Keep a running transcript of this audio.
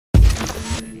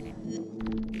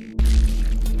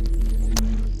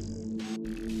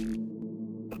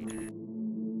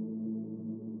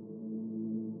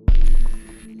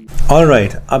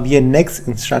Alright, अब ये next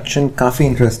instruction काफ़ी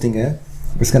इंटरेस्टिंग है।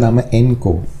 इसका नाम है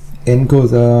Enco. Enco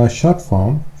is a short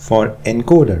form for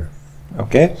encoder.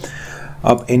 Okay,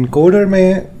 अब एनकोडर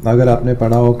में अगर आपने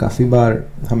पढ़ा हो, काफ़ी बार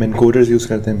हम एनकोडर्स यूज़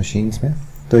करते हैं मशीन्स में,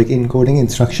 तो एक इनकोडिंग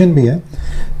इंस्ट्रक्शन भी है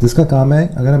जिसका काम है,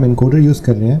 अगर हम एनकोडर यूज़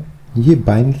कर रहे हैं, ये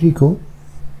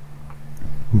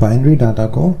बाइनरी डाटा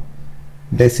को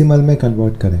डेसिमल में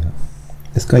कन्वर्ट करेगा।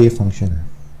 इसका ये फंक्शन है।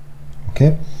 ओके,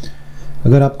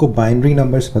 अगर आपको बाइनरी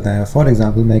नंबर्स पता है, फॉर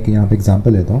एग्जांपल मैं यहाँ पे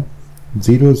एग्जांपल लेता हूँ,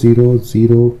 0 0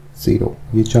 0 0,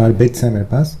 ये 4 बिट्स हैं मेरे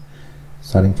पास,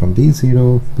 starting from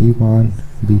B0 B1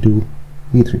 B2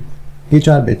 B3, ये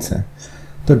 4 बिट्स हैं।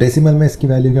 तो डेसिमल में इसकी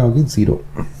वैल्यू क्या होगी? 0।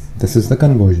 This is the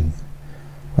conversion.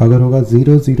 अगर होगा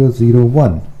 0 0 0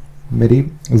 1,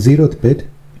 मेरी 0th बिट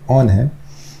ऑन है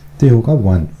तो ये होगा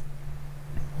 1।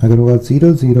 अगर होगा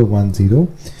 0 0 1 0,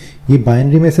 ये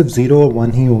बाइनरी में सिर्फ 0 और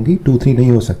 1 ही होंगी, 2 3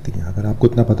 नहीं हो सकती है। अगर आपको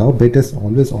इतना पता हो, bit is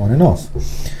always on end of,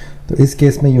 तो इस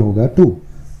केस में ये होगा 2।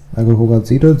 अगर होगा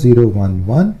 0 0 1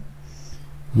 1,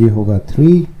 ये होगा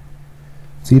 3,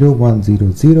 0 1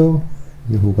 0 0,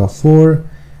 ये होगा 4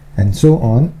 एंड सो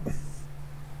ऑन,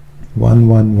 1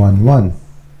 1 1 1।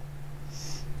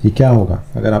 ये क्या होगा?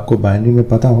 अगर आपको बाइनरी में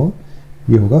पता हो,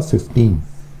 ये होगा 15।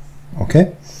 ओके,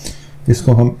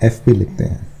 इसको हम एफ भी लिखते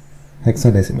हैं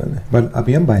हेक्साडेसिमल में, बट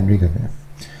अभी हम बाइनरी कर रहे हैं।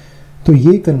 तो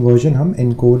ये कन्वर्जन हम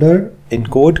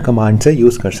इनकोड कमांड से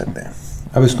यूज़ कर सकते हैं।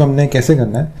 अब इसको हमने कैसे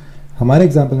करना है? हमारे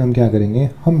एग्जांपल में हम क्या करेंगे,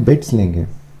 हम बिट्स लेंगे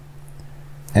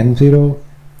M0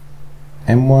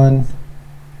 M1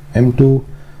 M2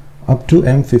 up to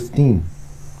M15।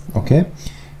 Okay,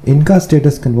 इनका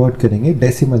स्टेटस कन्वर्ट करेंगे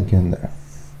डेसिमल के अंदर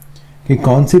कि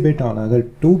कौन सी बिट ऑन है। अगर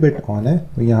 2 बिट ऑन है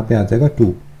तो यहाँ पे आ जाएगा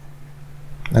 2,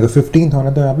 अगर 15th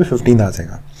होना तो यहाँ पे 15 आ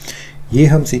जाएगा। ये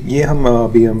हम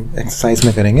अभी हम एक्सरसाइज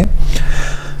में करेंगे।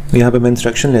 तो यहाँ पे मैं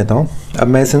इंस्ट्रक्शन लेता हूँ। अब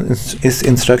मैं इस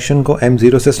इंस्ट्रक्शन को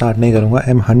M0 से स्टार्ट नहीं करूँगा,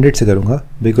 M100 से करूँगा,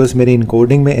 बिकॉज मेरी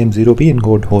इनकोडिंग में M0 भी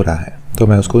इनकोड हो रहा है, तो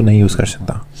मैं उसको नहीं यूज़ कर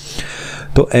सकता।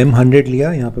 तो M100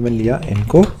 लिया, यहाँ पे मैंने लिया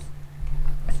इनको।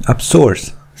 अब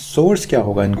सोर्स क्या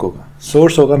होगा इनको का?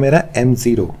 सोर्स होगा मेरा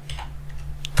M0।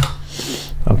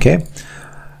 ओके,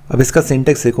 अब इसका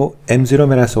सिंटेक्स देखो, M0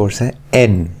 मेरा सोर्स है,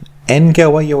 n क्या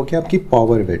हुआ? ये हो गया आपकी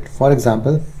पावर बिट। फॉर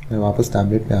एग्जांपल मैं वापस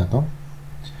टैबलेट पे आता हूँ,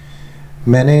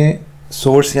 मैंने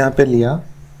सोर्स यहाँ पे लिया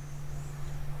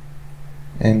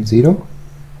M0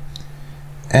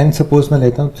 एंड सपोज मैं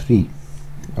लेता हूँ 3।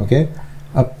 ओके,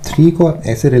 अब 3 को आप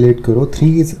ऐसे रिलेट करो,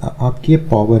 3 इज आपकी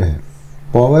पावर है।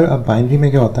 पावर अब बाइनरी में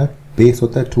क्या होता है? बेस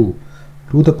होता है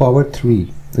 2 द पावर 3,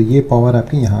 तो ये पावर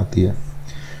आपकी यहाँ आती है,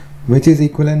 which is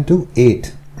equal to 8।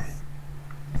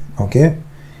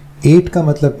 Okay, 8 का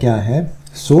मतलब क्या है?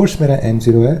 सोर्स मेरा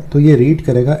M0 है, तो ये रीड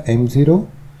करेगा M0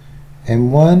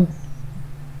 M1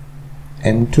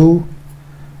 M2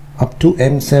 up to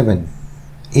M7,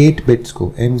 8 bits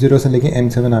को। M0 से लेके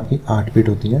M7 आपकी 8 बिट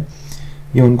होती है,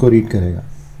 ये उनको रीड करेगा।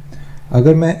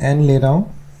 अगर मैं n ले रहा हूँ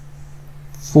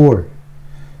 4,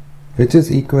 which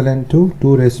is equal to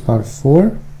 2 raised power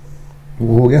 4,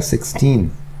 वो हो गया 16।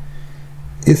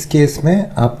 इस केस में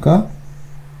आपका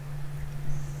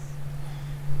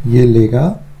ये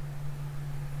लेगा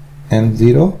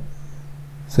M0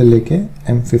 से लेके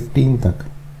M15 तक,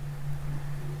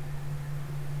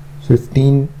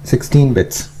 16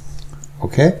 बिट्स।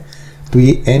 ओके, तो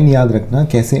ये n याद रखना,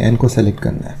 कैसे n को सेलेक्ट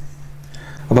करना है।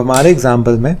 अब हमारे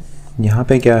एग्जांपल में यहाँ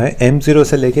पे क्या है, M0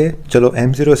 से लेके, चलो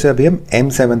M0 से अभी हम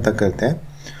M7 तक करते हैं,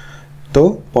 तो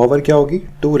पावर क्या होगी?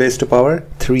 2 raised to power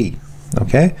 3।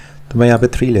 ओके, तो मैं यहाँ पे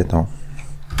 3 लेता हूँ,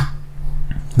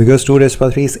 because 2 raised to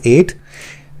power 3 is 8।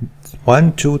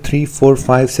 1 2 3 4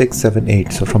 5 6 7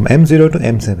 8, so from M0 to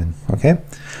M7। Okay,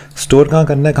 store कहाँ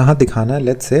करना है, कहाँ दिखाना है?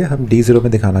 लेट्स से हम D0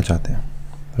 में दिखाना चाहते हैं,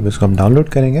 अब इसको हम डाउनलोड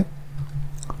करेंगे। ये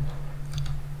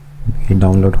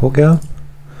डाउनलोड हो गया,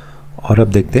 और अब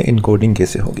देखते हैं इनकोडिंग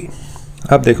कैसे होगी।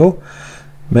 अब देखो,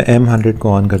 मैं M100 को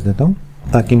ऑन कर देता हूँ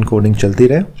ताकि इनकोडिंग चलती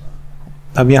रहे।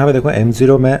 अब यहाँ पे देखो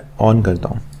M0 मैं ऑन करता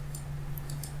हूँ।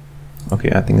 ओके,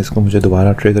 आई थिंक इसको मुझे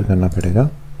दोबारा ट्रिगर करना पड़ेगा।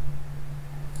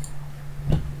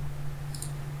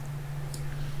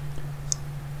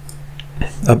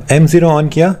 अब M0 ऑन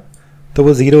किया तो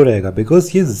वो 0 रहेगा,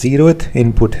 बिकॉज ये 0th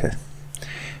इनपुट है।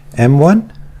 M1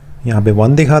 यहाँ पे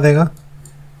 1 दिखा देगा,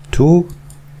 2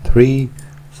 3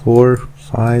 4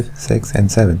 5 6 एंड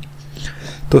 7।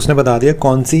 तो उसने बता दिया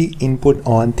कौन सी इनपुट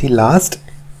ऑन थी लास्ट,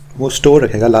 वो स्टोर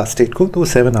रखेगा लास्ट स्टेट को, तो वो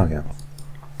 7 आ गया।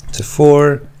 So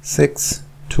 4 6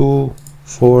 2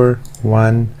 4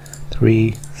 1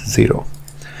 3 0।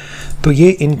 तो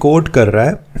ये इनकोड कर रहा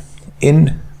है इन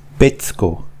बिट्स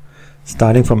को,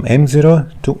 starting from M0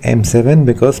 to M7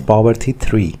 because power थी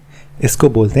 3 इसको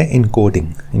बोलते हैं encoding,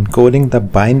 encoding the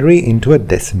binary into a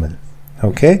decimal.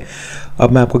 Okay,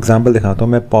 अब मैं आपको एग्जांपल दिखाता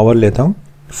हूँ। मैं पावर लेता हूँ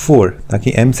 4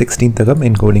 ताकि M16 तक हम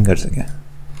इनकोडिंग कर सकें,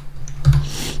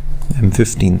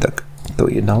 M15 तक। तो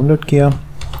ये डाउनलोड किया,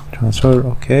 transfer,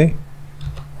 okay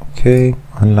okay,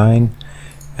 online,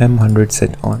 M100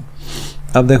 set on.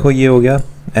 अब देखो ये हो गया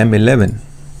M11,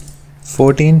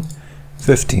 14,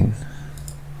 15,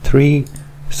 3,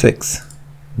 6,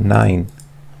 9,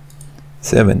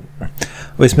 7।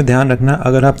 और इसमें ध्यान रखना,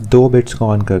 अगर आप 2 बिट्स को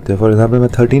ऑन करते हो, फॉर एग्जांपल मैं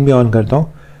 13 भी ऑन करता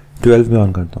हूँ, 12 भी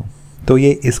ऑन करता हूँ, तो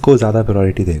ये इसको ज़्यादा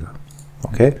प्रायोरिटी देगा।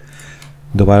 ओके,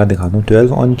 दोबारा दिखाता हूँ,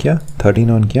 12 ऑन किया,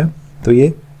 13 ऑन किया, तो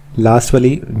ये लास्ट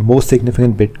वाली मोस्ट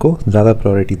सिग्निफिकेंट बिट को ज़्यादा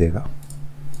प्रायोरिटी देगा।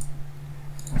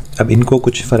 अब इनको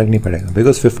कुछ फ़र्क नहीं पड़ेगा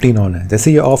बिकॉज 15 ऑन है।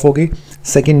 जैसे ये ऑफ होगी,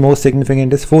 सेकेंड मोस्ट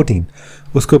सिग्निफिकेंट इज़ 14,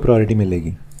 उसको प्रायोरिटी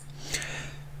मिलेगी।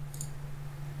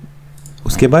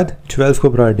 उसके बाद 12 को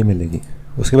प्रायोरिटी मिलेगी।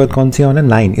 उसके बाद कौन सी ऑन है,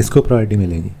 9, इसको प्रायोरिटी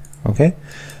मिलेगी। ओके,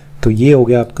 तो ये हो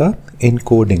गया आपका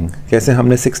इनकोडिंग, कैसे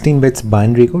हमने 16 बिट्स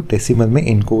बाइनरी को डेसिमल में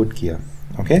इनकोड किया।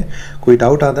 ओके, कोई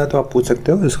डाउट आता है तो आप पूछ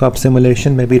सकते हो, इसको आप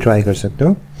सिमुलेशन में भी ट्राई कर सकते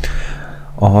हो।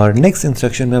 और नेक्स्ट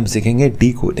इंस्ट्रक्शन में हम सीखेंगे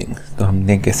डीकोडिंग, तो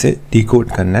हमने कैसे डीकोड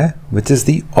करना है, which is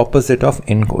the opposite of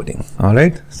encoding.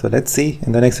 Alright, so let's see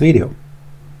in the next video.